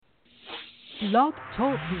Blog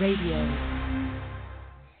Talk Radio.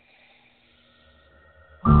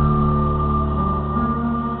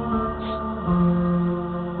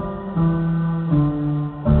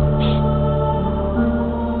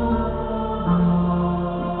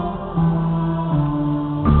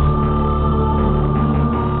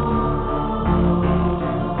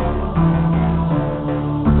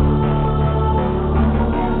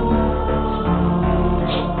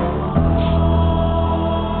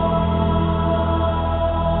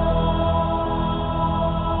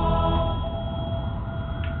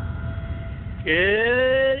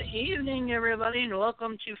 And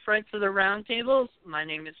welcome to Frights of the Roundtables. My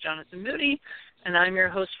name is Jonathan Moody, and I'm your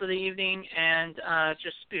host for the evening. And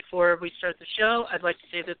just before we start the show, I'd like to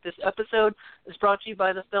say that this episode is brought to you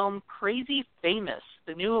by the film Crazy Famous,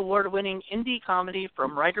 the new award-winning indie comedy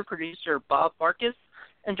from writer-producer Bob Barkus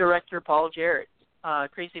and director Paul Jarrett.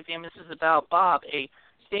 Crazy Famous is about Bob, a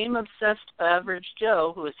fame-obsessed average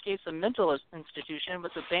Joe who escapes a mental institution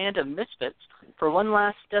with a band of misfits for one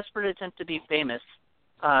last desperate attempt to be famous.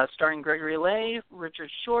 Starring Gregory Lay,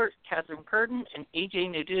 Richard Short, Catherine Curtin, and A.J.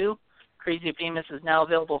 Nadeau. Crazy Famous is now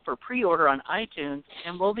available for pre-order on iTunes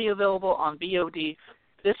and will be available on VOD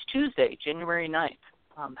this Tuesday, January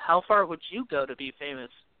 9th. How far would you go to be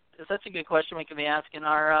famous? Because that's a good question we can be asking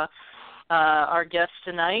our guests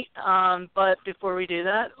tonight. But before we do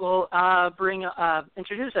that, we'll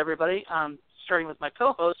introduce everybody, starting with my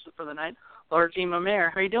co-host for the night, Lara Jean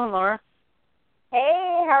Mummert. How are you doing, Laura?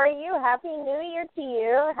 Hey, how are you? Happy New Year to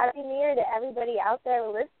you. Happy New Year to everybody out there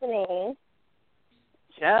listening.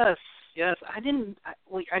 Yes. I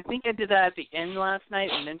think I did that at the end last night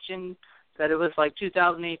and mentioned that it was like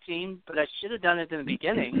 2018, but I should have done it in the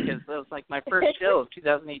beginning because it was like my first show of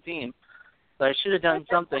 2018. So I should have done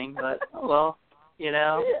something, but well, you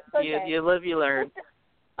know, okay. you live, you learn.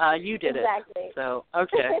 You did exactly. it. So,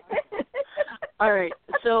 okay. All right.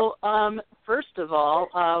 So, first of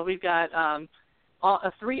all, we've got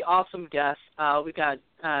three awesome guests. We've got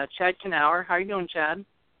Chad Knauer. How are you doing, Chad?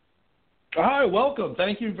 Hi, welcome.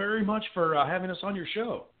 Thank you very much for having us on your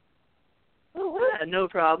show. No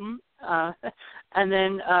problem. And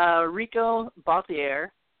then Rico Buathier.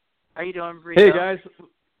 How are you doing, Rico? Hey, guys.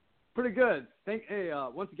 Pretty good.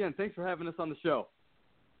 Once again, thanks for having us on the show.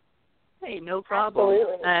 Hey, no problem.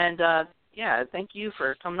 Absolutely. And, thank you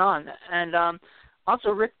for coming on. And also,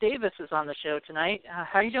 Rick Davis is on the show tonight.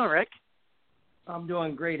 How are you doing, Rick? I'm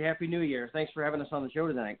doing great. Happy New Year. Thanks for having us on the show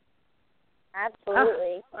tonight.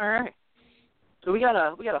 Absolutely. All right. So we got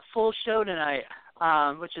a full show tonight,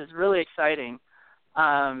 which is really exciting.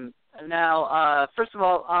 Now, first of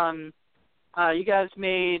all, you guys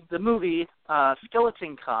made the movie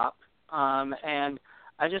Skeleton Cop, and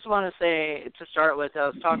I just want to say to start with, I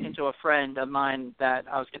was talking to a friend of mine that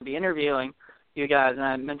I was going to be interviewing you guys, and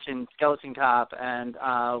I mentioned Skeleton Cop, and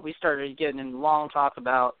we started getting in long talk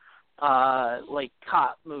about like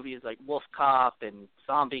cop movies like Wolf Cop and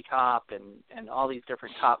Zombie Cop and all these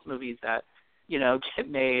different cop movies that, you know, get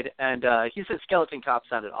made. And he said Skeleton Cop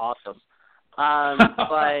sounded awesome.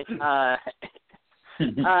 But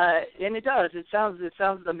and it does. It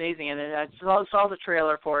sounds amazing. And I saw the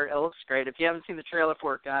trailer for it. It looks great. If you haven't seen the trailer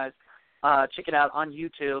for it, guys, check it out on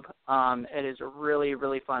YouTube. It is really,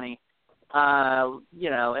 really funny. You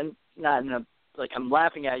know, and not in a like I'm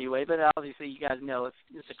laughing at you way, but obviously you guys know it's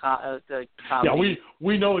a comedy. Yeah,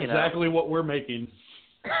 we know exactly what we're making.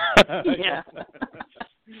 Yeah.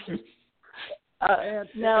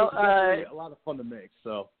 Now, a lot of fun to make.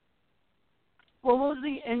 So. Well, what was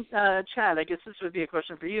the Chad? I guess this would be a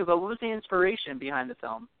question for you. But what was the inspiration behind the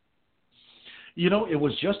film? You know, it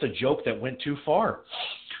was just a joke that went too far.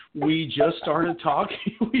 We just started talking.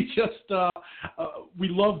 We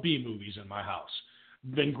love B movies in my house.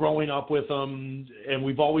 Been growing up with them, and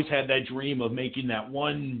we've always had that dream of making that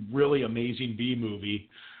one really amazing B movie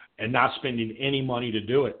and not spending any money to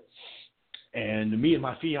do it. And me and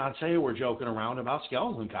my fiance were joking around about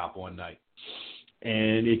Skeleton Cop one night,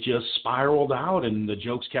 and it just spiraled out, and the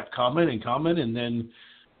jokes kept coming, and then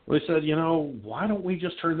we said, you know, why don't we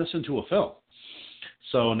just turn this into a film?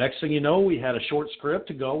 So next thing you know, we had a short script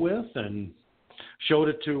to go with and showed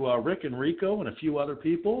it to Rick and Rico and a few other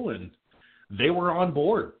people, and they were on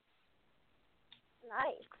board.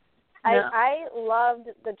 Nice. Yeah. I loved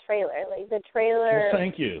the trailer. Like the trailer. Well,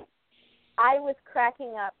 thank you. I was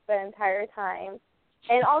cracking up the entire time,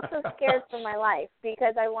 and also scared for my life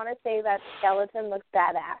because I want to say that skeleton looks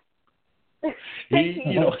badass. He's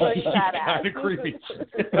kind of creepy.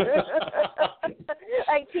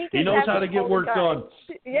 Like he knows how to get work done.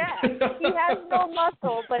 Yeah, he has no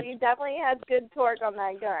muscle, but he definitely has good torque on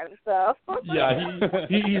that gun. So. Yeah,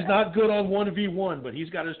 he's not good on 1v1, but he's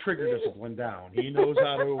got his trigger discipline down. He knows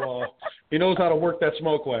how to work that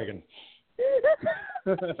smoke wagon.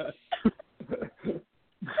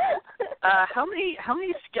 How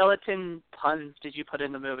many skeleton puns did you put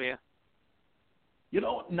in the movie?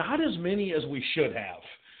 Not as many as we should have.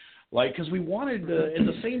 Like, because we wanted to, at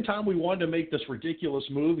the same time, we wanted to make this ridiculous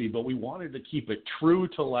movie, but we wanted to keep it true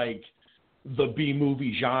to, like, the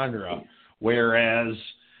B-movie genre, whereas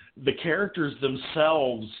the characters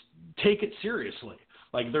themselves take it seriously.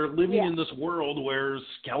 Like, they're living in this world where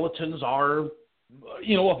skeletons are,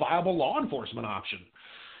 a viable law enforcement option.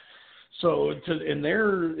 So, in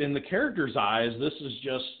the characters' eyes, this is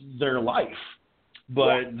just their life.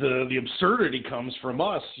 But the absurdity comes from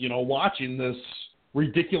us, watching this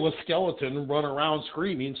ridiculous skeleton run around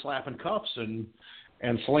screaming, slapping cuffs, and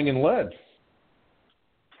slinging lead.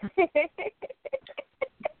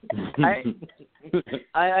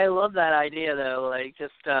 I love that idea though. Like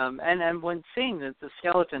just and when seeing the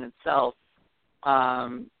skeleton itself,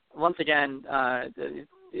 once again,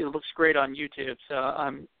 it looks great on YouTube. So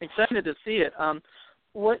I'm excited to see it.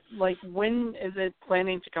 When is it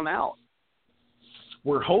planning to come out?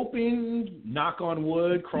 We're hoping, knock on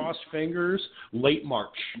wood, cross fingers, late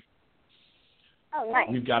March. Oh, nice.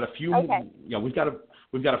 We've got a few. Okay. Yeah, we've got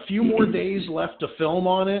a few more days left to film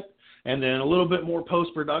on it, and then a little bit more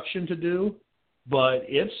post production to do. But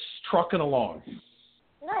it's trucking along.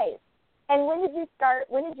 Nice. And when did you start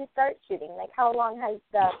shooting? Like, how long has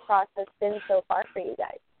the process been so far for you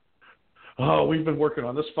guys? Oh, we've been working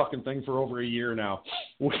on this fucking thing for over a year now.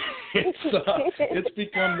 It's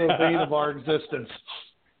become the bane of our existence.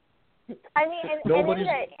 I mean, and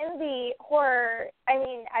in the horror,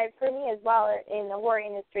 for me as well, in the horror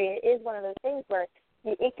industry, it is one of those things where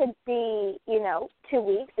it could be, 2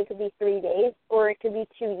 weeks, it could be 3 days, or it could be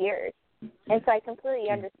 2 years. And so I completely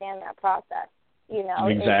understand that process,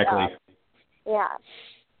 Exactly. Yeah.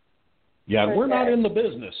 Yeah, we're not in the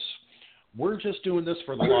business. We're just doing this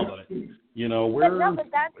for the love of it.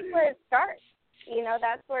 But that's where it starts.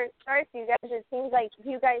 That's where it starts. You guys, it seems like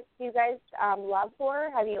you guys love horror.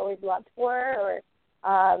 Have you always loved horror,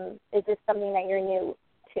 or is this something that you're new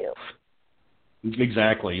to?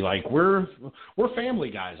 Exactly. Like we're family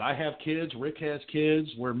guys. I have kids. Rick has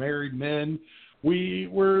kids. We're married men.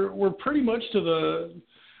 We're pretty much to the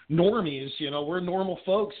normies, we're normal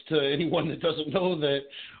folks to anyone that doesn't know that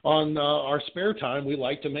on our spare time we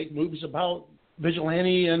like to make movies about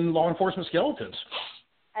vigilante and law enforcement skeletons.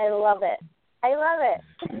 I love it. And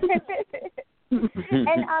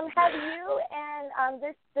have you, and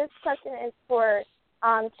this question is for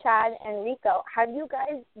Chad and Rico, have you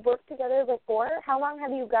guys worked together before? How long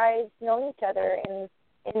have you guys known each other in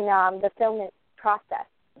the filming process?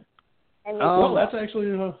 Well, that's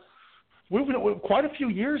actually... We've been quite a few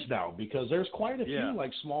years now because there's quite a few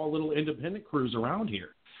like small little independent crews around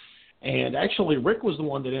here. And actually Rick was the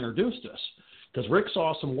one that introduced us because Rick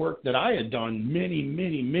saw some work that I had done many,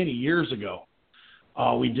 many, many years ago.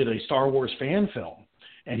 We did a Star Wars fan film.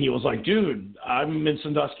 And he was like, dude, I'm in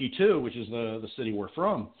Sandusky too, which is the city we're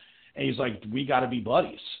from. And he's like, we got to be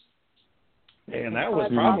buddies. And that was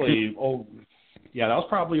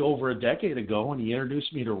probably over a decade ago, and he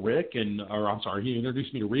introduced me to he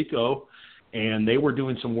introduced me to Rico, and they were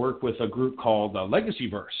doing some work with a group called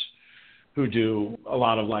Legacyverse, who do a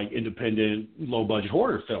lot of like independent, low-budget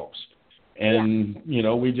horror films. And,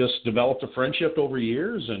 we just developed a friendship over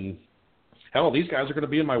years, and hell, these guys are going to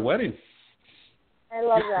be in my wedding. I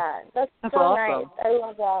love that. That's so awesome. Nice. I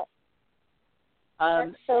love that.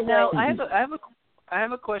 That's so now, great. I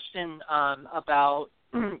have a question about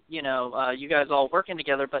you guys all working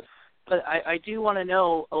together, but I do want to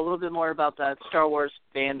know a little bit more about that Star Wars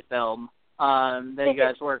fan film that you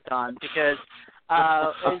guys worked on, because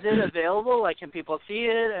is it available? Like, can people see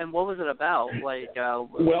it, and what was it about? Like,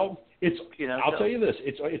 well, it's I'll tell you this: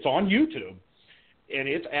 it's on YouTube, and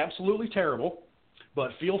it's absolutely terrible.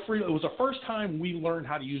 But feel free. It was the first time we learned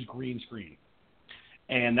how to use green screen,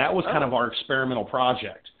 and that was kind of our experimental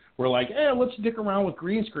project. We're like, let's dick around with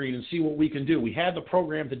green screen and see what we can do. We had the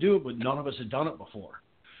program to do it, but none of us had done it before.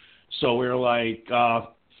 So we were like,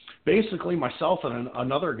 basically myself and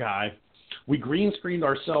another guy, we green screened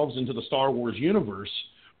ourselves into the Star Wars universe,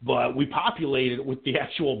 but we populated it with the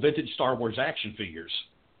actual vintage Star Wars action figures.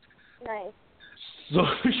 Nice. So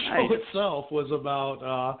the show itself was about,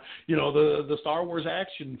 the Star Wars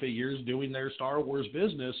action figures doing their Star Wars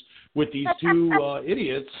business with these two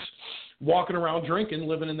idiots walking around drinking,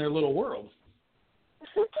 living in their little world.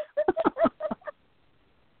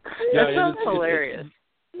 That sounds hilarious.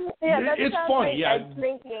 Yeah, that it's sounds funny. like Yeah, a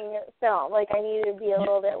drinking film. Like I need to be a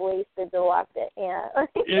little bit wasted to watch it.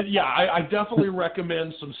 Yeah. I definitely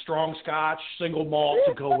recommend some strong Scotch, single malt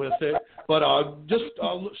to go with it. But just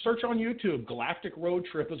search on YouTube. Galactic Road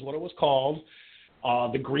Trip is what it was called.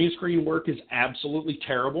 The green screen work is absolutely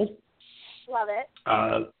terrible. Love it.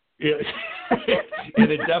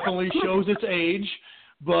 And it definitely shows its age,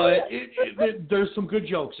 but there's some good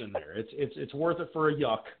jokes in there. It's worth it for a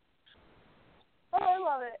yuck. Oh, I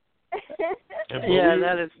love it. Yeah,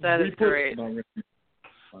 that is great.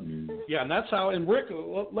 Yeah, and that's how. And Rick,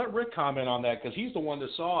 let Rick comment on that because he's the one that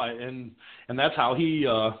saw it, and that's how he.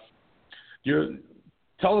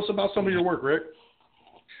 Tell us about some of your work, Rick.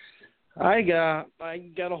 I got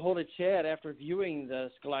a hold of Chad after viewing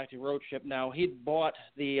the Galactic Road Trip. Now he'd bought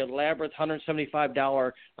the elaborate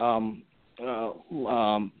 $175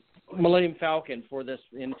 Millennium Falcon for this,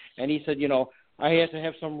 and he said, I had to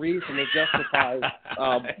have some reason to justify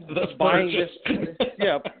buying this,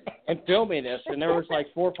 and filming this. And there was like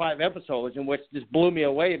 4 or 5 episodes in which this blew me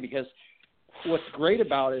away because what's great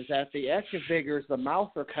about it is that the action figures, the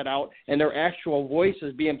mouths are cut out, and their actual voice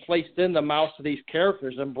is being placed in the mouths of these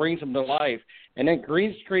characters and brings them to life. And then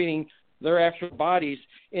green screening their actual bodies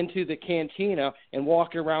into the cantina and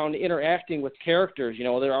walking around interacting with characters.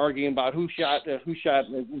 They're arguing about who shot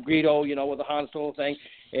Guido, with the Han Solo thing.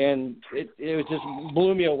 And it just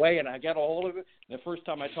blew me away, and I got a hold of it. And the first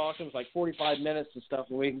time I talked to him, it was like 45 minutes and stuff,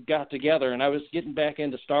 and we got together. And I was getting back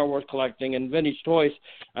into Star Wars collecting and vintage toys.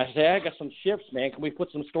 I said, I got some ships, man. Can we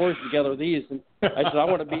put some stories together with these? And I said, I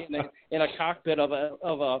want to be in a cockpit of a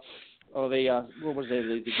what was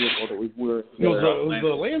it, the vehicle that we were? It was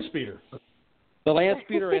the land speeder. The land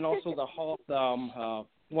speeder, and also the Hulk,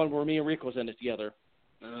 one where me and Rico was in it together.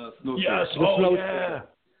 Yes. Oh, yeah.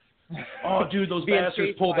 Oh, dude, those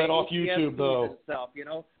bastards pulled that off YouTube, though. Stuff,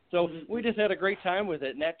 So we just had a great time with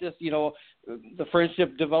it, and that just, the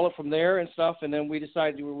friendship developed from there and stuff, and then we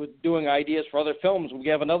decided we were doing ideas for other films. We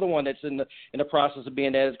have another one that's in the process of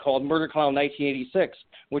being added called Murder Clown 1986,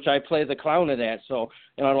 which I play the clown in that. So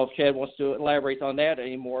I don't know if Chad wants to elaborate on that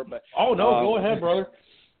anymore. But oh, no, go ahead, brother.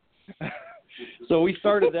 So we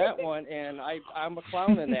started that one, and I'm a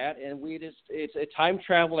clown in that, and it's a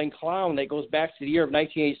time-traveling clown that goes back to the year of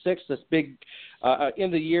 1986, this big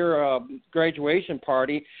end-of-the-year graduation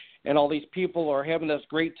party, and all these people are having this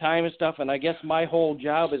great time and stuff, and I guess my whole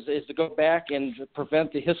job is to go back and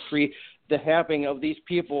prevent the happening of these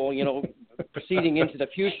people, proceeding into the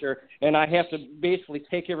future, and I have to basically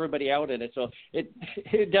take everybody out in it. So it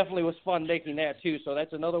definitely was fun making that too. So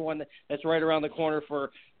that's another one that's right around the corner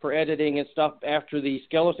for editing and stuff after the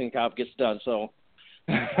Skeleton Cop gets done. So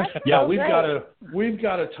yeah, we've got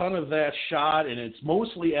a ton of that shot, and it's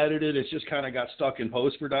mostly edited. It's just kind of got stuck in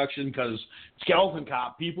post-production because Skeleton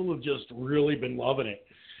Cop, people have just really been loving it,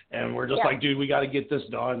 and we're just like, dude, we got to get this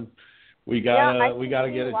done. We got to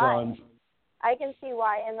get it done. I can see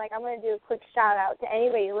why, and I'm going to do a quick shout out to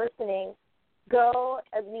anybody listening. Go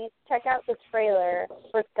at least check out the trailer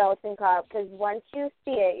for Skeleton Cop, because once you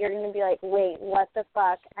see it, you're going to be like, wait, what the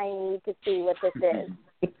fuck? I need to see what this is.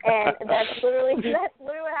 And that's literally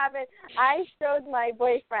what happened. I showed my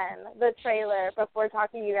boyfriend the trailer before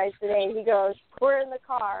talking to you guys today. He goes, we're in the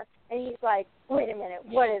car, and he's like, wait a minute,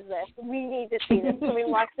 what is this? We need to see this. Can we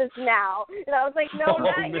watch this now? And I was like, no,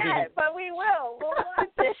 not yet, but we will. We'll watch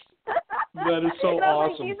it. That is so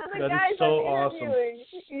awesome. That is so awesome.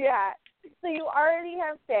 Yeah. So you already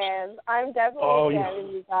have fans. I'm definitely a fan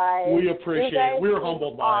of you guys. We appreciate it. We were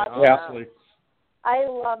humbled by it, honestly. I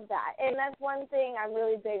love that. And that's one thing I'm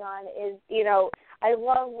really big on is, I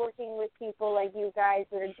love working with people like you guys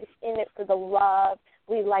that are just in it for the love.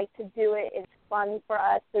 We like to do it. It's fun for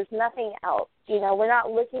us. There's nothing else. We're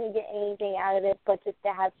not looking to get anything out of it but just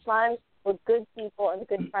to have fun with good people and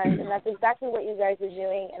good friends. And that's exactly what you guys are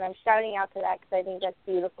doing. And I'm shouting out to that because I think that's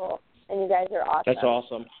beautiful. And you guys are awesome. That's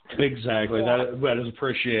awesome. Exactly. Yeah. That is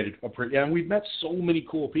appreciated. And we've met so many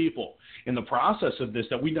cool people in the process of this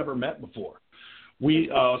that we never met before.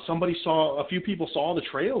 A few people saw the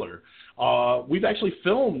trailer. We've actually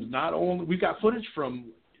filmed we've got footage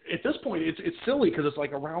from, at this point, it's silly because it's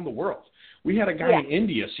like around the world. We had a guy in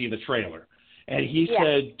India see the trailer, and he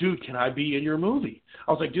said, dude, can I be in your movie?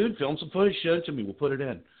 I was like, dude, film some footage, show it to me, we'll put it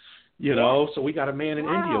in. So we got a man in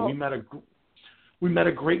India. We met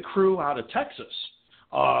a great crew out of Texas,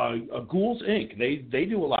 Ghouls Inc. They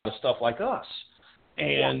do a lot of stuff like us.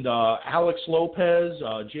 And Alex Lopez,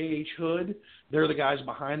 J.H. Hood, they're the guys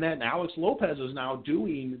behind that. And Alex Lopez is now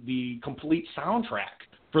doing the complete soundtrack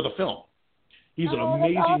for the film. He's an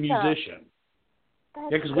amazing musician.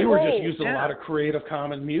 That's because we were just using a lot of Creative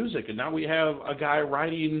Commons music, and now we have a guy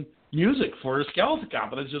writing music for a Skeleton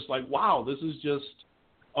Cop, and it's just like, wow, this is just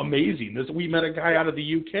amazing. We met a guy out of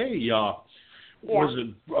the UK. Was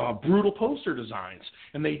it Brutal Poster Designs,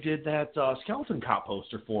 and they did that Skeleton Cop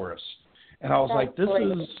poster for us, and I was like,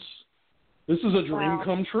 this is a dream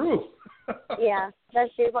come true. Yeah,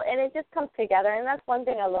 that's beautiful, and it just comes together, and that's one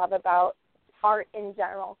thing I love about art in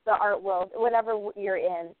general, the art world, whatever you're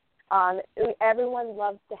in. Everyone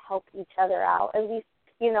loves to help each other out. At least,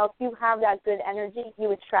 if you have that good energy,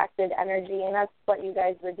 you attract good energy, and that's what you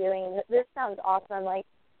guys were doing. This sounds awesome. Like,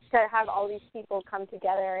 to have all these people come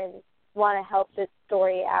together and want to help this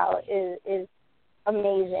story out is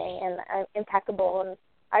amazing and impeccable, and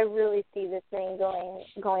I really see this thing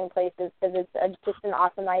going places because it's just an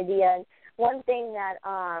awesome idea. And one thing that,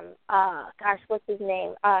 what's his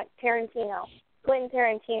name? Quentin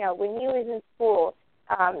Tarantino, when he was in school,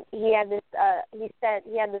 he had this, he said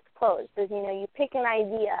he had this quote. It says, you pick an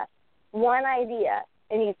idea, one idea,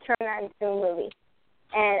 and you turn that into a movie.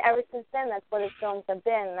 And ever since then, that's what his films have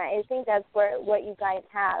been. And I think that's what you guys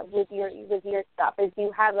have with your stuff, is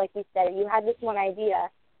you have, like you said, you had this one idea,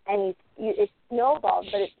 and it snowballed,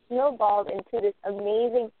 but it snowballed into this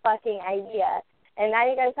amazing fucking idea. And now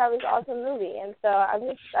you guys have this awesome movie. And so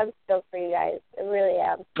I'm stoked for you guys. I really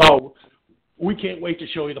am. Oh, we can't wait to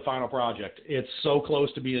show you the final project. It's so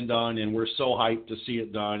close to being done, and we're so hyped to see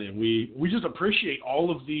it done. And we just appreciate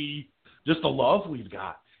all of the love we've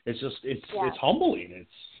got. It's just, it's humbling. It's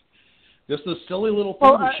just a silly little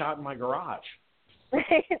thing we shot in my garage.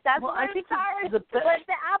 That's what I think the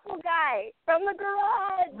Apple guy from the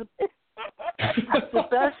garage. The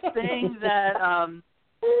best thing that,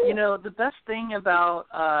 the best thing about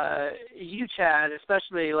you, Chad,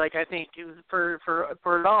 especially, like, I think for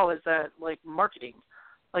it all is that, like, marketing.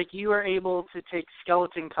 Like, you are able to take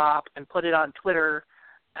Skeleton Cop and put it on Twitter.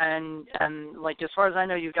 And like, as far as I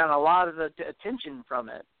know, you've gotten a lot of attention from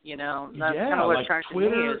it. That's kind of what like attracted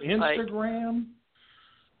Twitter, me. Instagram.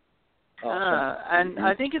 And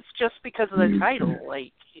I think it's just because of the title.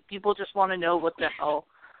 Like, people just want to know what the hell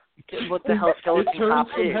Skeleton Cop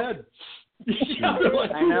is. Head.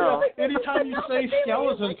 Like, I know. Anytime you say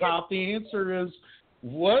Skeleton Cop, the answer is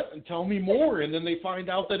what? And tell me more. And then they find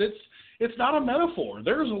out that it's not a metaphor.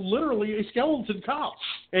 There's literally a skeleton cop,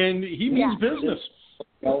 and he means business.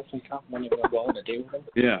 Skeleton Cop when you're going to do with him.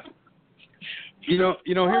 Yeah. Here's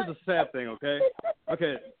the sad thing, okay?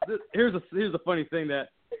 Okay, here's the funny thing, that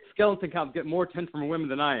Skeleton Cops get more attention from women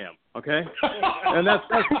than I am, okay? And that's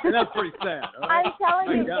pretty sad. Right? I'm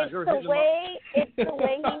telling you, it's the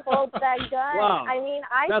way he holds that gun. Wow. I mean,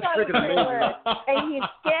 I saw the trailer, and he's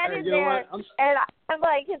standing there, and I'm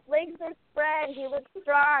like, his legs are spread, he looks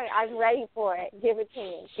strong. I'm ready for it. Give it to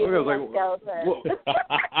me. Give me that skeleton.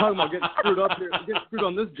 Talking about getting screwed up here, getting screwed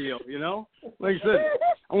on this deal, Like I said,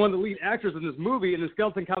 I'm one of the lead actors in this movie, and the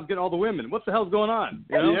Skeleton Cops get all the women. What the hell's going on?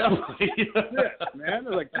 Yeah. Man,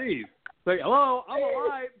 they're like, geez. It's like, hello, I'm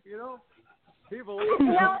alive, People.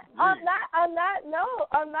 On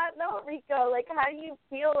that note, Rico, like, how do you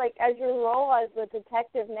feel, like, as your role as the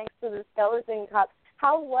detective next to the Skeleton Cop?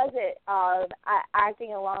 How was it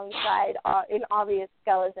acting alongside an obvious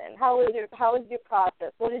skeleton? How was your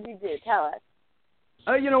process? What did you do? Tell us.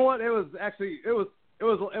 You know what? It was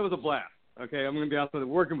a blast. Okay, I'm gonna be honest with you.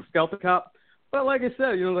 Working with Skeleton Cop, but like I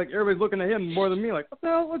said, like, everybody's looking at him more than me. Like, what the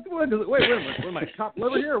hell? Wait a minute. What am I, cop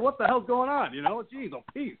liver here? What the hell's going on? Jeez, oh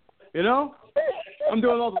peace. I'm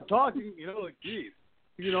doing all the talking. Like, geez,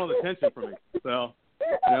 you all the attention from me. So.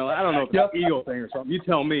 I don't know if it's an ego thing or something. You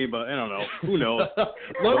tell me, but I don't know. Who knows?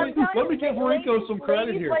 let me give Rico some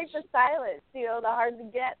credit here. Like the silence, the hard to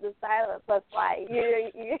get, the silence. That's why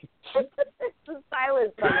it's the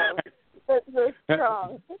silence that's so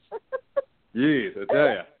strong. Jeez, I tell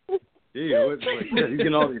you. He's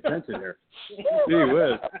getting all the attention here. Gee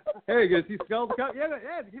whiz. Hey, you guys see Skeleton Cop? Yeah,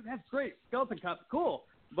 that's great. Skeleton Cop, cool.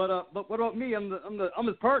 But what about me? I'm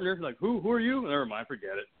his partner. Like, who are you? Never mind,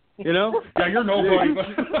 forget it. Yeah, you're nobody.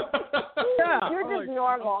 Yeah, you're just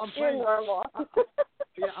normal. You're normal.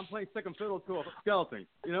 I'm playing second fiddle to a skeleton.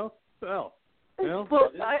 So.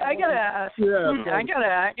 Well, I gotta ask. Yeah. I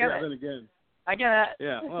gotta. Then again. I gotta.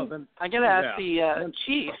 Yeah. Well, then. I gotta ask the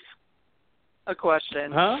chief a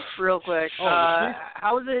question. Huh? Real quick.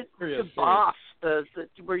 How was it the boss?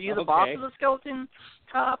 Were you the boss of the Skeleton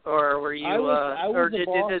Cop, or were you? Or did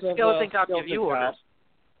the Skeleton Cop give you orders?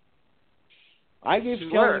 I gave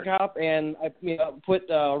Skeleton Cop, and I put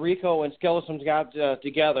Rico and Skeleton Cop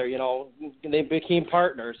together. They became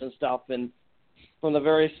partners and stuff. And from the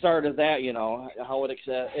very start of that, how it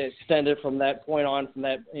extended from that point on, from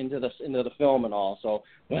that into the film and all. So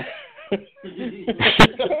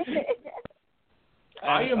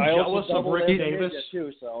I am jealous of Rick Davis.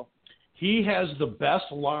 Too, so. He has the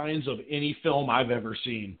best lines of any film I've ever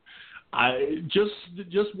seen. I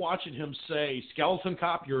just watching him say, "Skeleton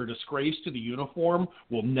Cop, you're a disgrace to the uniform,"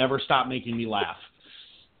 will never stop making me laugh.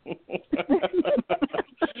 See,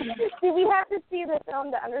 we have to see the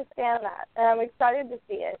film to understand that, and I'm excited to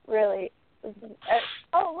see it. Really.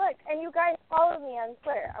 Oh, look, and you guys follow me on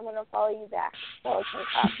Twitter. I'm gonna follow you back.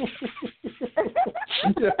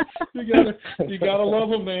 Yeah, you gotta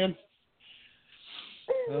love him, man.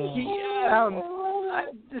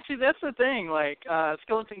 See, that's the thing. Like,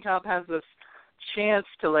 Skeleton Cop has this chance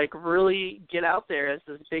to like really get out there as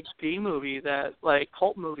this big B movie, that like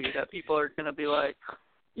cult movie that people are gonna be like,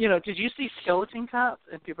 you know, did you see Skeleton Cop?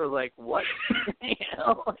 And people are like, what? You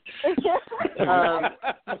know?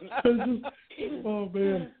 Oh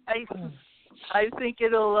man. I think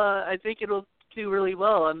it'll do really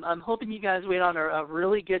well. I'm hoping you guys wait on a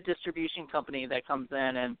really good distribution company that comes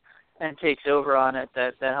in and takes over on it,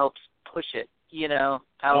 that helps push it, you know.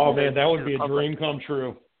 Oh man, that would be a dream come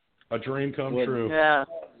true. A dream come true. Yeah.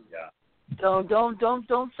 Don't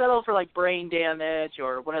settle for like Brain Damage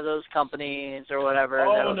or one of those companies or whatever.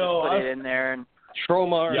 Oh no, just put it in there and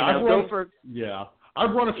Trauma. Yeah,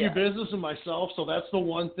 I've run a few businesses myself, so that's the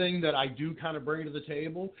one thing that I do kind of bring to the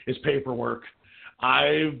table is paperwork.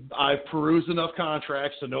 I've perused enough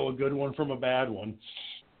contracts to know a good one from a bad one.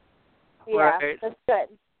 Yeah, right. That's good.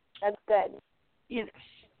 That's good.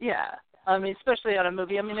 Yeah. I mean, especially on a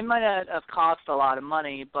movie. I mean, it might not have cost a lot of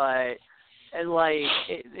money, but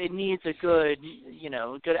it needs a good, you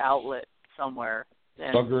know, good outlet somewhere.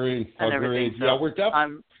 Agreed. So yeah, we're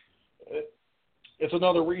definitely. It's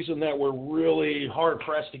another reason that we're really hard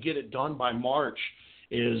pressed to get it done by March.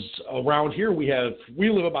 Is around here we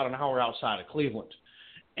live about an hour outside of Cleveland,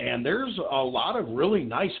 and there's a lot of really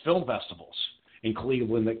nice film festivals in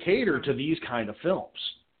Cleveland that cater to these kind of films.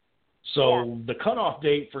 So the cutoff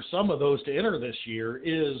date for some of those to enter this year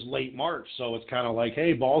is late March. So it's kind of like,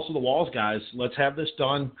 hey, balls to the walls, guys. Let's have this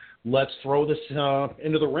done. Let's throw this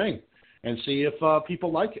into the ring and see if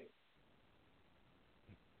people like it.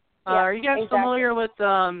 Are you guys familiar with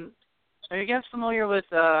Cinema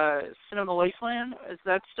Wasteland? Is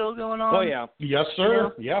that still going on? Oh yeah. Yes,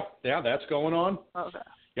 sir. Yeah, that's going on. Okay.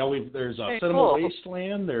 Yeah, there's Cinema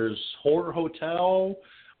Wasteland. There's Horror Hotel.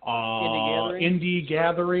 Indie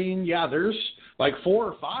Gathering. Yeah, there's like 4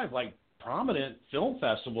 or 5 like prominent film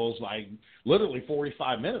festivals, like literally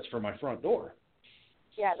 45 minutes from my front door.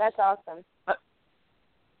 Yeah, that's awesome.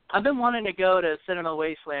 I've been wanting to go to Cinema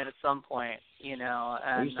Wasteland at some point, you know,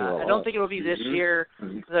 and I don't think it will be this year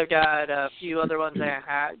because I've got a few other ones that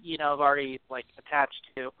I've already like attached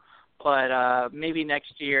to, but maybe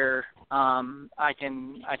next year I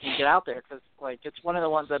can get out there because like it's one of the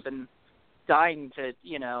ones I've been dying to,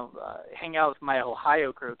 you know, hang out with my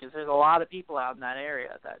Ohio crew because there's a lot of people out in that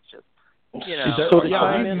area that's just, you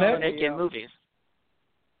know, making movies.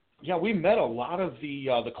 Yeah, we met a lot of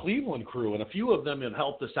the Cleveland crew, and a few of them have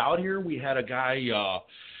helped us out here. We had a guy,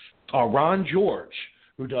 Ron George,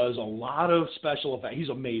 who does a lot of special effects. He's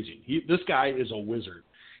amazing. This guy is a wizard.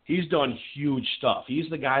 He's done huge stuff. He's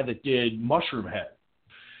the guy that did Mushroom Head.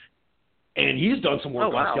 And he's done some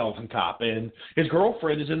work on Skeleton Cop, and his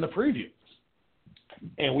girlfriend is in the preview.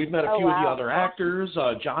 And we've met a few of the other actors.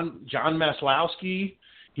 John Maslowski,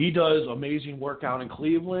 he does amazing work out in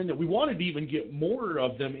Cleveland. And we wanted to even get more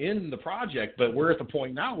of them in the project, but we're at the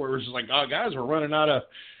point now where it's just like, oh, guys, we're running out of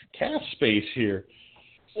cast space here.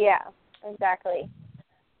 Yeah, exactly.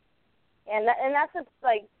 And that's just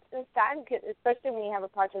like it's sad, especially when you have a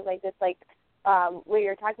project like this, like where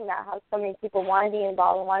you're talking about how so many people want to be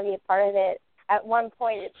involved and want to be a part of it. At one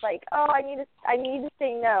point, it's like, oh, I need to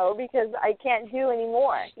say no because I can't do any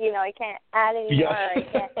more. You know, I can't add any more. I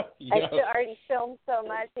can't. I already filmed so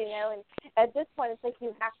much, you know. And at this point, it's like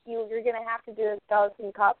you're going to have to do a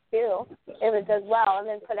Skeleton Cop too if it does well, and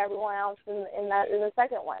then put everyone else in the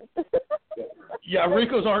second one. Yeah,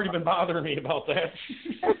 Rico's already been bothering me about that.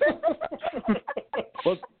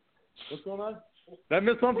 What's going on? Did I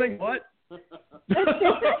miss something? What?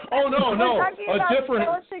 Oh no, We're talking about different.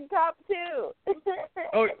 Skeleton Cop too.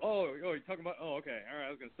 you're talking about. Oh, okay. All right. I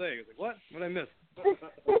was gonna say. I was like, what? What did I miss?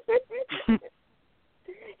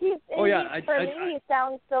 For me, he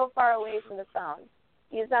sounds so far away from the phone.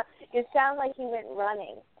 It sounds like he went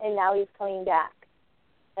running and now he's coming back.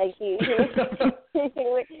 Like he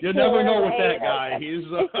you never know with that guy. He's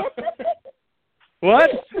what?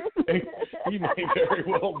 He may very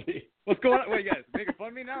well be. What's going on? Wait, you guys making fun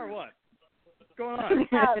of me now or what? What's going on?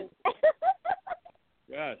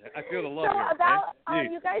 God, I feel the love So here. about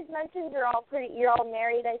Okay? you guys mentioned you're all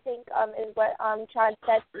married, I think, is what Chad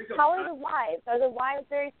said. How are the wives? Are the wives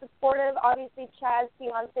very supportive? Obviously, Chad's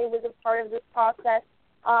fiance was a part of this process.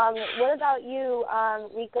 What about you,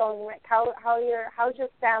 Rico and Rick? How's your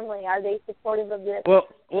family? Are they supportive of this? Well,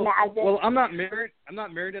 I'm not married. I'm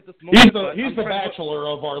not married at this moment. He's the bachelor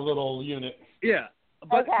of our little unit. Yeah,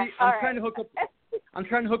 but okay, see, I'm trying to hook up. I'm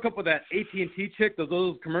trying to hook up with that AT&T chick.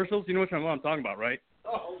 Those commercials. You know what I'm talking about, right?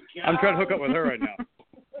 Oh, God. I'm trying to hook up with her right now.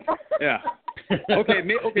 Yeah. Okay.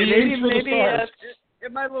 Maybe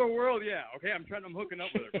in my little world, yeah. Okay, I'm hooking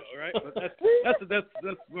up with her, all right? But that's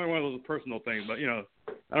one of those personal things. But I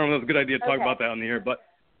don't know if it's a good idea to talk about that on the air. But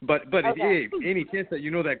hey, any chance that you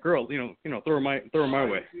know that girl, throw her my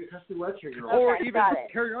way. You have to let your girl. Or even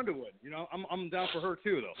Carrie Underwood. I'm down for her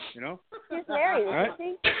too, though. She's married, isn't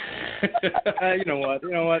she? You know what?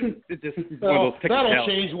 It's just one of those that'll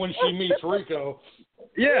change when she meets Rico.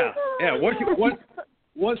 Yeah.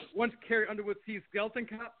 Once Carrie Underwood sees Skeleton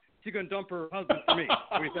Cop, she's gonna dump her husband for me.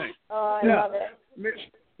 What do you think? Oh, I love it.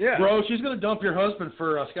 Yeah. Bro, she's gonna dump your husband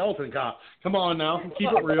for a Skeleton Cop. Come on now,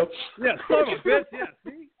 keep it real. Yeah, son of a bitch. Yeah.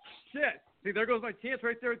 See, shit. See, there goes my chance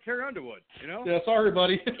right there with Carrie Underwood. Yeah, sorry,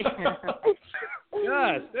 buddy. Gosh,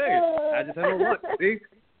 hey, I just had a look. See.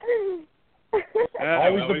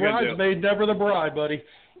 Always the bridesmaid, never the bride, buddy.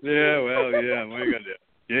 Yeah, well, yeah. What are you gonna do?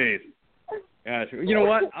 Jeez. Gosh, you know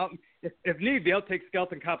what? If need be, I'll take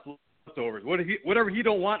Skeleton Cop's leftovers. Whatever he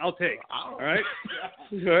don't want, I'll take. All right.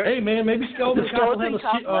 Hey, man, maybe Skeleton Cop will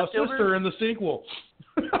have a sister in the sequel.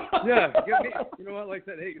 Yeah. You know what? Like I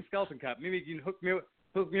said, hey, Skeleton Cop, maybe you can hook me up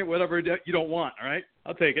whatever you don't want. All right.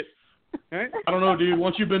 I'll take it. All right. I don't know, dude.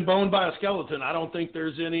 Once you've been boned by a skeleton, I don't think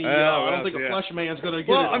there's any. I don't think a flesh man's gonna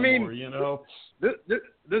get it anymore.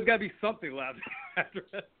 There's got to be something left after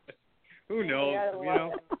that. Who knows?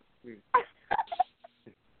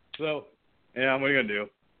 So, yeah, what are you gonna do?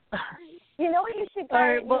 You know what you should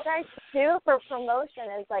guys do for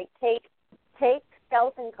promotion is like take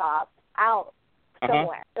Skeleton Cop out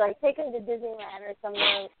somewhere. Like take him to Disneyland or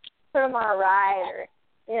something, put him on a ride or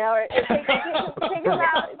or take him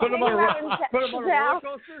out. Put him on a roller coaster. Put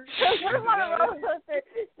him on a roller coaster.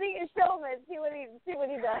 Show him it. See what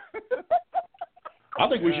he does. I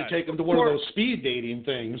think we should take him to one of those speed dating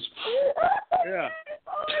things. Yeah.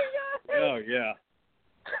 Oh my God. Oh yeah.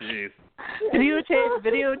 Jeez.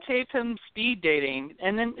 Videotape him speed dating,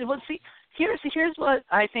 and then here's what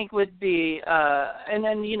I think would be, and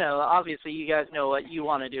then obviously you guys know what you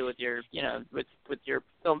want to do with your with your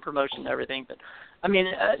film promotion and everything, but I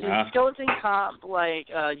mean Skeleton Cop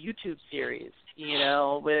YouTube series,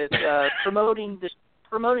 with promoting the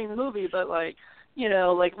movie, but like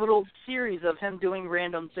little series of him doing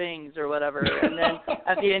random things or whatever, and then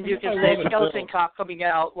at the end you can say Skeleton Cop coming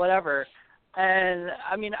out, whatever. And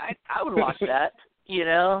I mean, I would watch that,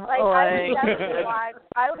 I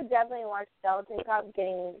would definitely watch Skeleton Cop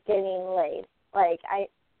getting laid. Like I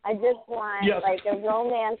just want a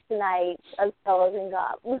romance tonight of Skeleton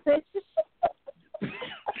Cop.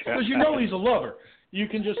 Because he's a lover. You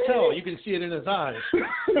can just tell. You can see it in his eyes.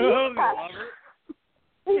 I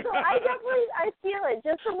feel it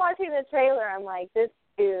just from watching the trailer. I'm like, this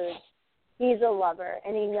dude. He's a lover,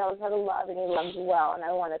 and he knows how to love, and he loves well, and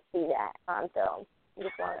I want to see that on film.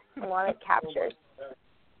 I want it captured.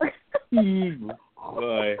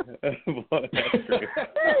 Boy, that's great.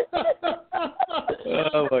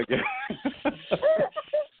 Oh, my God.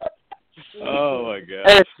 Oh, my God.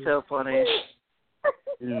 That's so funny.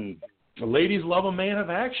 The ladies love a man of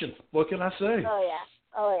action. What can I say?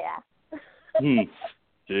 Oh, yeah.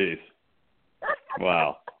 Jeez.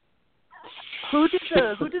 Wow. Who did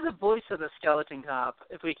the voice of the Skeleton Cop,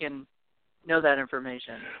 if we can know that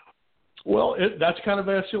information? Well, that's kind of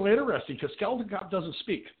actually interesting because Skeleton Cop doesn't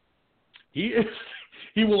speak. He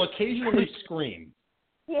will occasionally scream.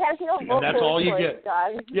 He has no vocal cords. And that's all you get.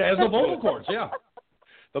 God. Yeah, he has no vocal cords. Yeah,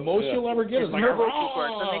 the most you'll ever get is like no vocal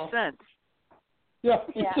cords. That makes sense. Yeah,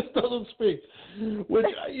 he just doesn't speak. Which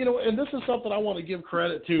and this is something I want to give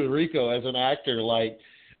credit to Rico as an actor. Like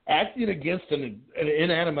acting against an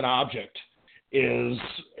inanimate object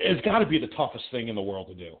it's got to be the toughest thing in the world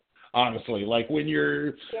to do, honestly. Like when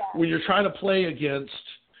you're trying to play against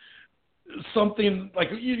something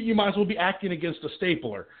like you might as well be acting against a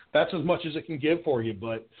stapler. That's as much as it can give for you.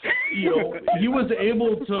 But he was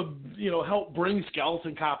able to help bring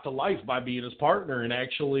Skeleton Cop to life by being his partner, and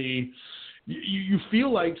actually you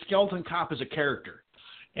feel like Skeleton Cop is a character.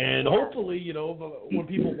 And hopefully, when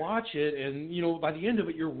people watch it and, by the end of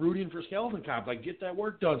it, you're rooting for Skeleton Cop. Like, get that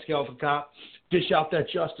work done, Skeleton Cop. Dish out that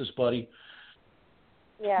justice, buddy.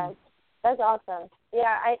 Yeah, that's awesome.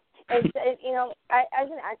 Yeah, as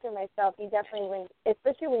an actor myself, you definitely,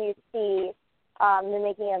 especially when you see the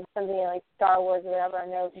making of something like Star Wars or whatever,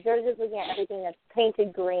 and they're just looking at everything that's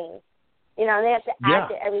painted green, and they have to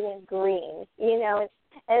act at everything green, and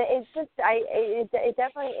it's just, it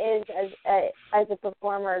definitely is, as a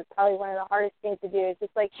performer, probably one of the hardest things to do. It's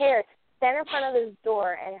just like, here, stand in front of this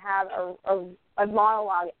door and have a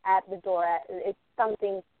monologue at the door. It's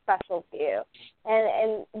something special to you,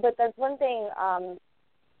 but that's one thing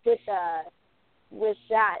with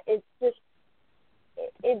that. It's just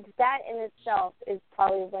that in itself is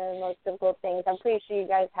probably one of the most difficult things. I'm pretty sure you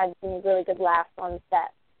guys had some really good laughs on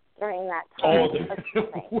set during that time.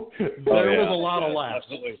 There was a lot of laughs.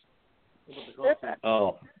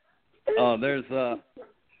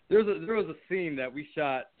 There was a scene that we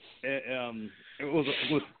shot. It was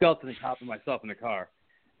with Skeleton Cop and myself in the car,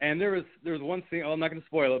 and there was one scene. I'm not going to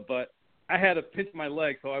spoil it, but I had to pinch my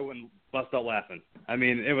leg so I wouldn't bust out laughing. I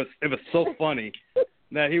mean, it was so funny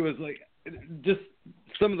that he was like, just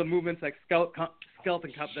some of the movements like Skeleton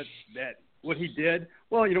Cop that what he did.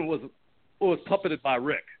 Well, was puppeted by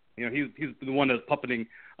Rick. He's the one that's puppeting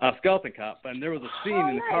Skeleton Cop. And there was a scene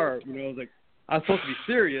in the car. I was like, I was supposed to be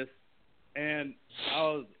serious, and I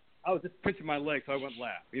was just pinching my leg so I wouldn't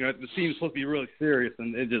laugh. The scene was supposed to be really serious,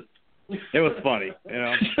 and it was funny.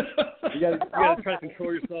 You gotta try to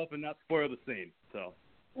control yourself and not spoil the scene. So.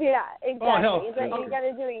 Yeah, exactly. Oh, hell. You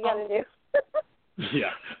gotta do what you gotta do.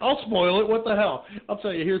 Yeah, I'll spoil it. What the hell? I'll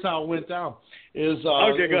tell you. Here's how it went down. Okay,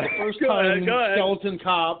 go ahead. The first time go ahead.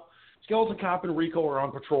 Skeleton Cop and Rico are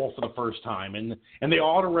on patrol for the first time, and they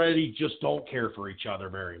already just don't care for each other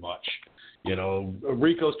very much.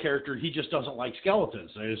 Rico's character, he just doesn't like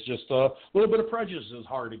skeletons. There's just a little bit of prejudice in his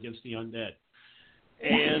heart against the undead.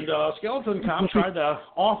 And Skeleton Cop tried to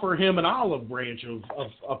offer him an olive branch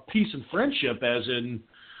of peace and friendship, as in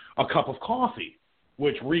a cup of coffee,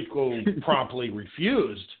 which Rico promptly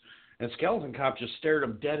refused. And Skeleton Cop just stared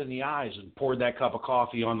him dead in the eyes and poured that cup of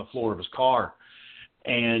coffee on the floor of his car.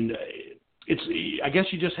 And I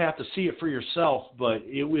guess you just have to see it for yourself, but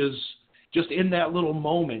it was just in that little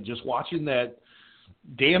moment, just watching that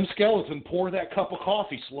damn skeleton pour that cup of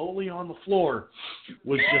coffee slowly on the floor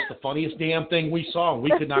was just the funniest damn thing we saw. We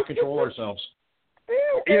could not control ourselves.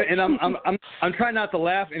 Yeah, and I'm trying not to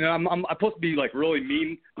laugh, and I'm supposed to be like really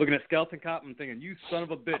mean looking at Skeleton Cop. I'm thinking, you son of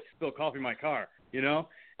a bitch, spilled coffee in my car,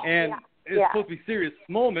 And it's supposed to be a serious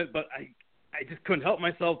moment, but I just couldn't help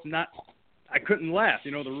myself I couldn't laugh,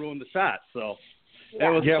 to ruin the shot. So that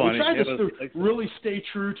was funny. We tried to really stay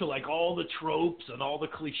true to like all the tropes and all the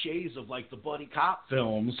cliches of like the buddy cop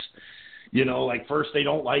films. Like first they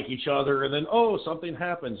don't like each other, and then something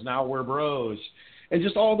happens, now we're bros, and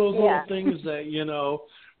just all those little things that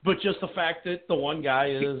But just the fact that the one guy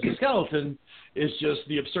is a skeleton is just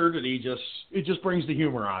the absurdity. It just brings the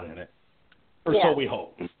humor out in it, or so we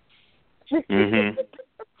hope. Mm-hmm.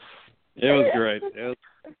 It was great. It was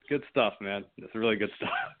good stuff, man. It's really good stuff.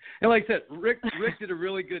 And like I said, Rick did a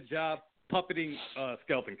really good job puppeting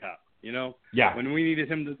Skeleton Cop. Yeah. When we needed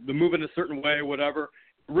him to move in a certain way or whatever,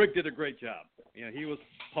 Rick did a great job. He was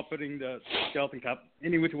puppeting the Skeleton Cop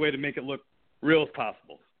any which way to make it look real as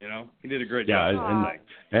possible. He did a great job.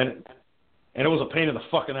 And it was a pain in the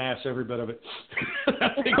fucking ass, every bit of it.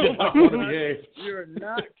 I think did not want to behave. You're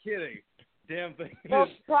not kidding. Damn thing. Well,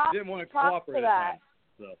 didn't want to cooperate. To that.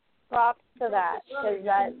 Props to that, because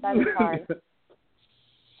that's hard.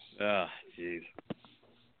 Jeez.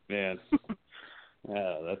 Man.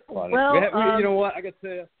 That's funny. Well, you know what? I got to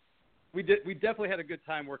tell you, we definitely had a good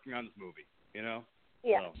time working on this movie, Yeah.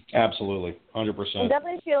 So. Absolutely. 100%. It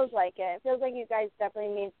definitely feels like it. It feels like you guys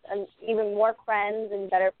definitely made even more friends and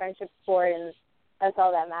better friendships for it, and that's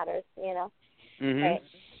all that matters, Mm-hmm. Right.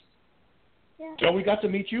 Yeah. So we got to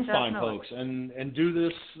meet you fine folks and do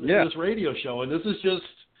this radio show, and this is just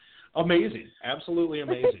amazing. Absolutely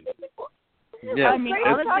amazing. I mean,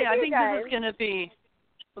 honestly, I think this is going to be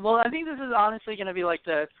I think this is honestly going to be like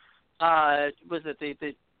the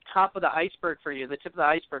top of the iceberg for you, the tip of the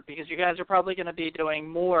iceberg, because you guys are probably going to be doing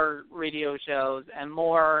more radio shows and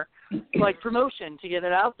more like promotion to get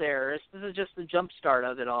it out there. This is just the jump start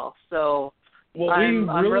of it all. So I'm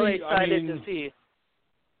really excited to see.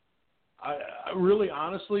 I really,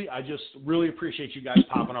 honestly, I just really appreciate you guys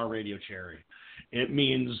popping our radio cherry. It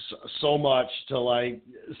means so much to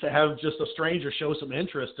have just a stranger show some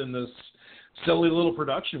interest in this silly little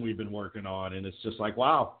production we've been working on, and it's just like,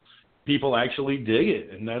 wow, people actually dig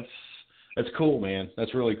it, and that's cool, man.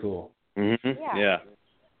 That's really cool. Mm-hmm. Yeah.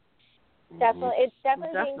 Definitely, it's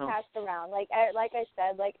definitely being passed around. Like I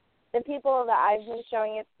said, the people that I've been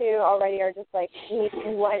showing it to already are just like,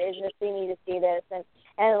 what is this? We need to see this,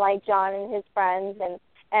 and like John and his friends, and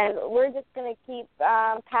And we're just going to keep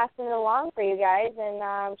passing it along for you guys. And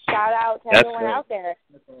shout out to everyone out there.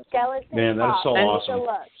 Skeleton Man, that is so awesome.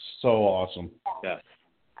 So awesome. Yeah.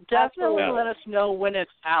 Definitely let us know when it's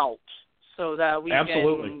out so that we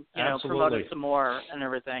can promote it some more and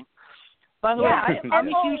everything. By the way, I'm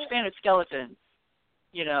a huge fan of skeletons.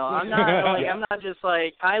 I'm not I'm not just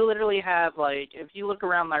like, I literally have, like, if you look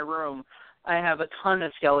around my room, I have a ton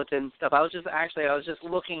of skeleton stuff. I was just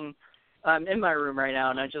looking in my room right now,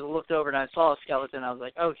 and I just looked over and I saw a skeleton. I was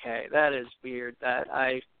like, okay, that is weird. That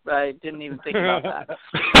I didn't even think about that.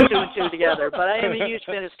 Two and two together. But I am a huge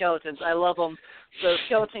fan of skeletons. I love them. So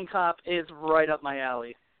Skeleton Cop is right up my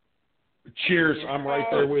alley. Cheers. I'm right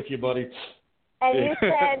there with you, buddy. And you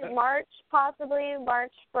said March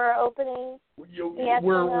for opening.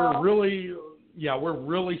 We're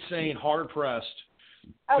really saying hard pressed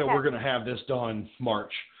that we're going to have this done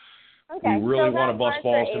March. Okay. We really want to bust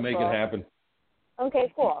balls to make it happen.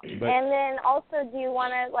 Okay, cool. And then also, do you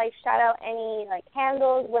want to shout out any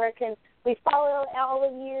handles where can we follow all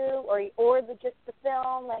of you, or just the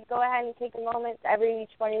film? Go ahead and take a moment.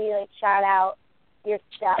 Each one of you shout out your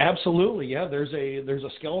stuff. Absolutely, yeah. There's a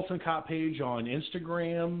Skeleton Cop page on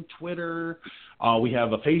Instagram, Twitter. We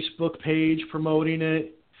have a Facebook page promoting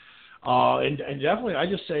it, and definitely, I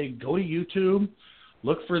just say go to YouTube,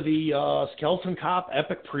 look for the Skeleton Cop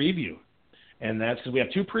Epic Preview, and that's because we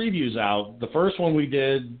have 2 previews out. The first one we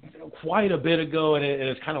did quite a bit ago, and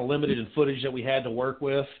it's kind of limited in footage that we had to work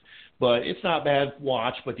with, but it's not bad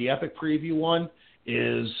watch. But the Epic Preview one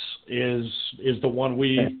is the one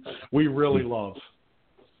we really love.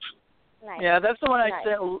 Nice. Yeah, that's the one I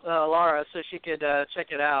sent Lara so she could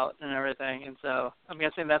check it out and everything. And so I'm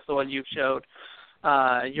guessing that's the one you showed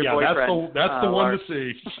your boyfriend. That's the one to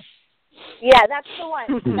see. Yeah, that's the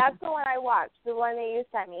one. That's the one I watched. The one that you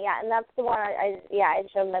sent me. Yeah, and that's the one I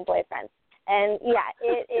showed my boyfriend. And yeah,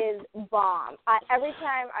 it is bomb. Every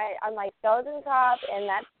time I'm like Skeleton Cop and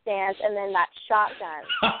that stance, and then that shotgun,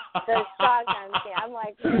 the shotgun stance. I'm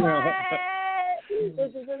like, what?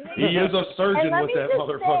 This is amazing. He is a surgeon with that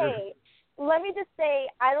motherfucker. Let me just say,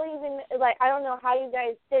 I don't know how you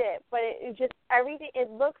guys did it, but it just everything. It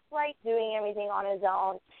looks like doing everything on his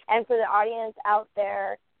own. And for the audience out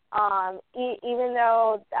there, even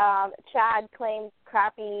though Chad claims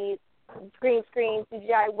crappy green screen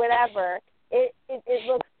CGI, whatever. It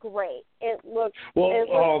looks great.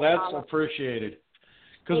 That's appreciated.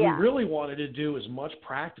 Because we really wanted to do as much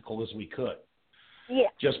practical as we could. Yeah.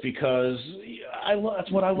 Just because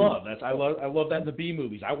that's what I love. I love that in the B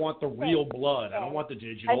movies. I want the real blood. I don't want the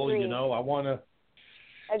digital. Agreed. I want to.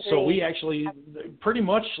 Agreed. So we actually pretty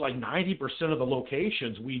much 90% of the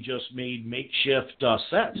locations we just made makeshift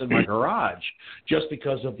sets in my garage, just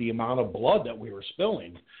because of the amount of blood that we were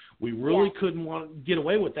spilling. We really couldn't get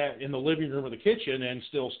away with that in the living room or the kitchen and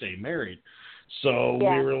still stay married. So we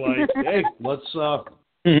were like, hey, let's. And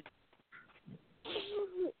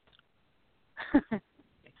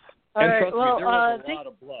trust me, there was a lot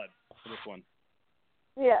of blood for this one.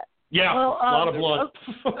 Yeah. Yeah, well, a lot of blood.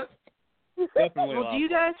 Definitely. Well, do you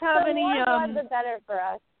guys have any? The more blood, the better for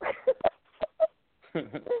us.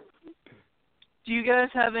 Do you guys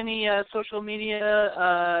have any social media,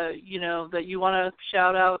 that you want to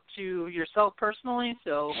shout out to yourself personally,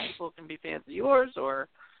 so people can be fans of yours, or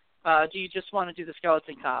do you just want to do the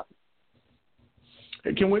Skeleton Cop?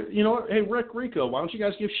 Can we? Hey, Rico, why don't you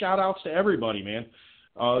guys give shout outs to everybody, man?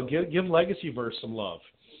 Give Legacyverse some love.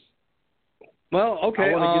 Well,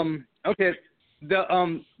 okay. Okay.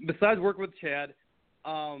 Besides working with Chad,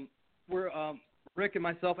 we're Rick and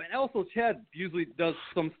myself, and also Chad usually does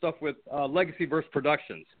some stuff with Legacyverse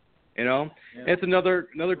Productions. It's another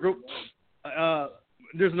group.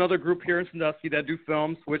 There's another group here in Sandusky that do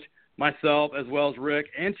films, which myself as well as Rick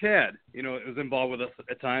and Chad, is involved with us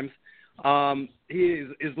at times. He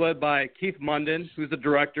is led by Keith Munden, who's the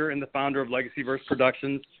director and the founder of Legacyverse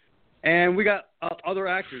Productions, and we got other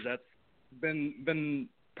actors that's been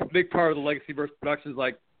a big part of the Legacyverse Productions,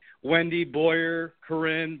 like Wendy Boyer,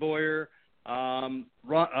 Corinne Boyer,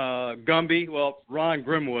 Gumby. Well, Ron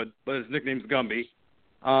Grimwood, but his nickname's Gumby.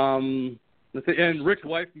 And Rick's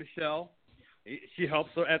wife Michelle, she helps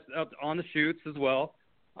on the shoots as well.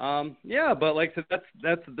 But like I said,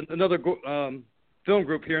 that's another film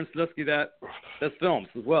group here in Sandusky that films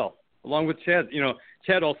as well, along with Chad.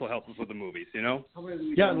 Chad also helps us with the movies. Yeah,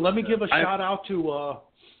 and let me give a shout out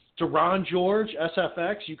to Ron George,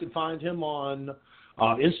 SFX. You can find him on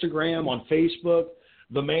Instagram, on Facebook.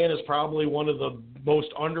 The man is probably one of the most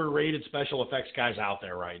underrated special effects guys out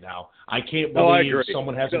there right now. I can't believe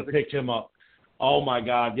someone hasn't picked him up. Oh, my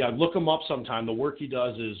God. Yeah, look him up sometime. The work he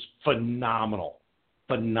does is phenomenal.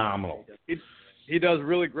 Phenomenal. He does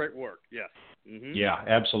really great work. Yes. Mm-hmm. Yeah,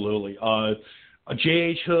 absolutely.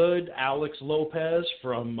 J.H. Hood, Alex Lopez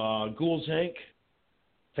from Ghouls Inc.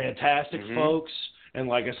 Fantastic folks. And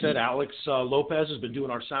like I said, Alex Lopez has been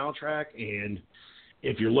doing our soundtrack. And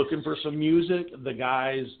if you're looking for some music, the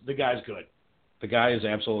guy's good. The guy is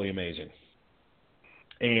absolutely amazing.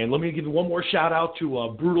 And let me give one more shout out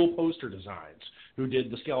to Brutal Poster Designs, who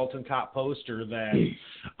did the Skeleton Cop poster that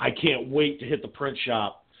I can't wait to hit the print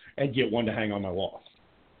shop and get one to hang on my wall.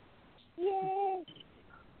 Yay!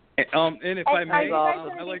 And if I may, are you guys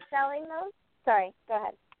going to be selling those? Sorry, go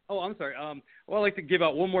ahead. Oh, I'm sorry. Well, I'd like to give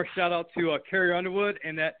out one more shout out to Carrie Underwood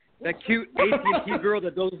and that cute AT&T girl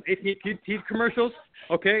that does AT&T commercials.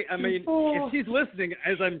 Okay, I mean, if she's listening,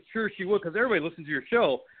 as I'm sure she would, because everybody listens to your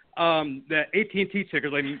show. That AT&T chick,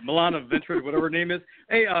 like Milana Ventura, whatever her name is.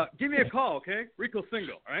 Hey, give me a call, okay? Rico's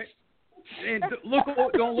single, all right? And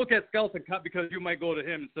don't look at Skeleton Cop because you might go to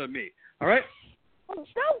him instead of me, all right? Well,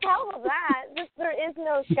 don't tell them that. There is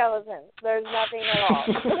no skeleton. There's nothing at all.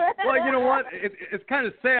 Well, you know what? It's kind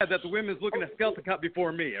of sad that the women's looking at Skeleton Cop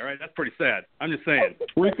before me, all right? That's pretty sad. I'm just saying.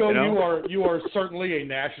 Rico, you are certainly a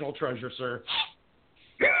national treasure, sir.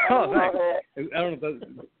 Oh, thanks. I don't know if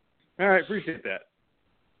that's... All right, appreciate that.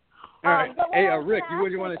 All right. Hey, Rick,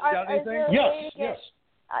 you want to shout anything? Yes.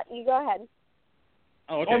 You go ahead.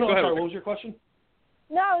 Oh, okay. Oh, no, go ahead. sorry. What was your question?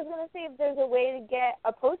 No, I was going to see if there's a way to get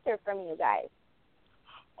a poster from you guys.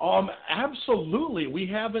 Absolutely. We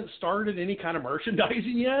haven't started any kind of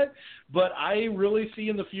merchandising yet, but I really see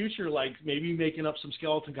in the future, like maybe making up some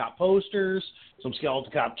Skeleton Cop posters, some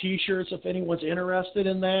Skeleton Cop T-shirts if anyone's interested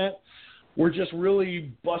in that. We're just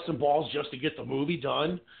really busting balls just to get the movie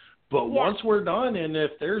done. But once we're done, and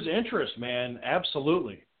if there's interest, man,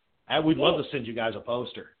 absolutely. We'd love to send you guys a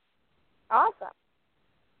poster. Awesome.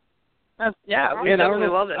 Yeah, we definitely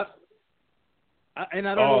love it. And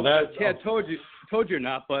I don't know if Chad told you or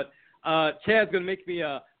not, but Chad's going to make me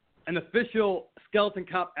an official Skeleton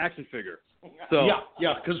Cop action figure. So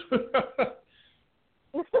yeah, because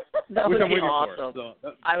that would be awesome.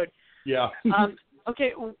 So, I would. Yeah.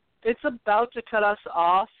 Okay, it's about to cut us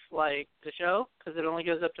off, like the show, because it only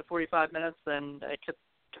goes up to 45 minutes, then it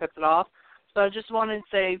cuts it off. So I just wanted to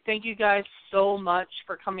say thank you guys so much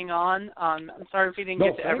for coming on. I'm sorry if we didn't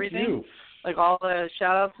get to everything, like all the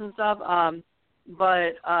shout-outs and stuff.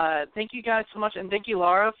 But thank you guys so much, and thank you,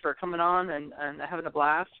 Lara, for coming on and having a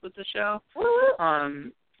blast with the show.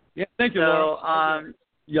 Yeah, thank you, Lara.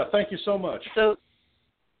 Yeah, thank you so much. So,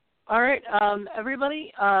 all right,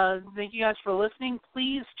 everybody, thank you guys for listening.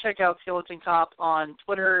 Please check out Skeleton Cop on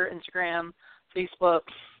Twitter, Instagram, Facebook,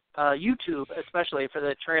 YouTube, especially for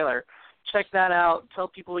the trailer. Check that out. Tell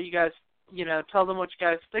people you guys, tell them what you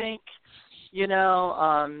guys think,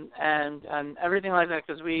 and everything like that,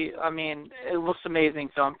 because it looks amazing,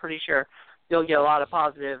 so I'm pretty sure you'll get a lot of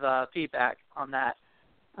positive feedback on that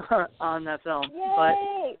film. Yay! But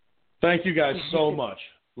thank you guys so much.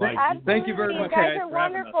 Thank you very much. You guys are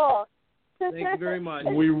wonderful. Thank you very much.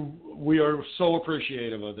 We are so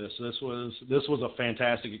appreciative of this. This was a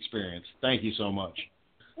fantastic experience. Thank you so much.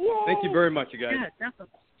 Yay. Thank you very much, you guys. Yeah,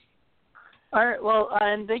 definitely. All right, well,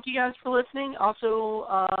 and thank you guys for listening. Also,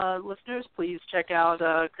 listeners, please check out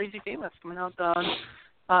Crazy Famous coming out on,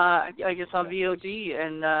 I guess, on VOD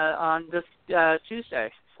and on this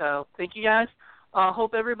Tuesday. So thank you guys.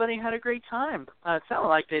 Hope everybody had a great time. It sounded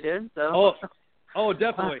like they did. So. Oh,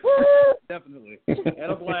 definitely. Definitely. Had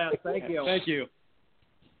a blast. Thank you. Thank you.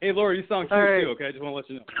 Hey, Laura, you sound cute, too, okay? I just want to let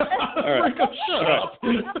you know. All right. Shut up.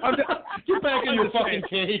 Get back in your fucking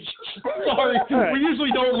cage. Sorry. Right. We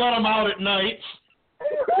usually don't let them out at night.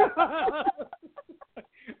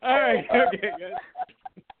 All right. Okay, guys.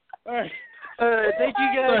 All right. Thank you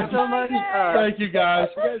guys so much. Thank you, guys.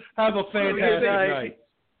 Have a fantastic night.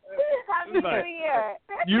 Happy New Year.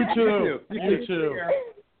 You too. You too.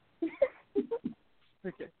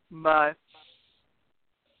 Okay. Bye.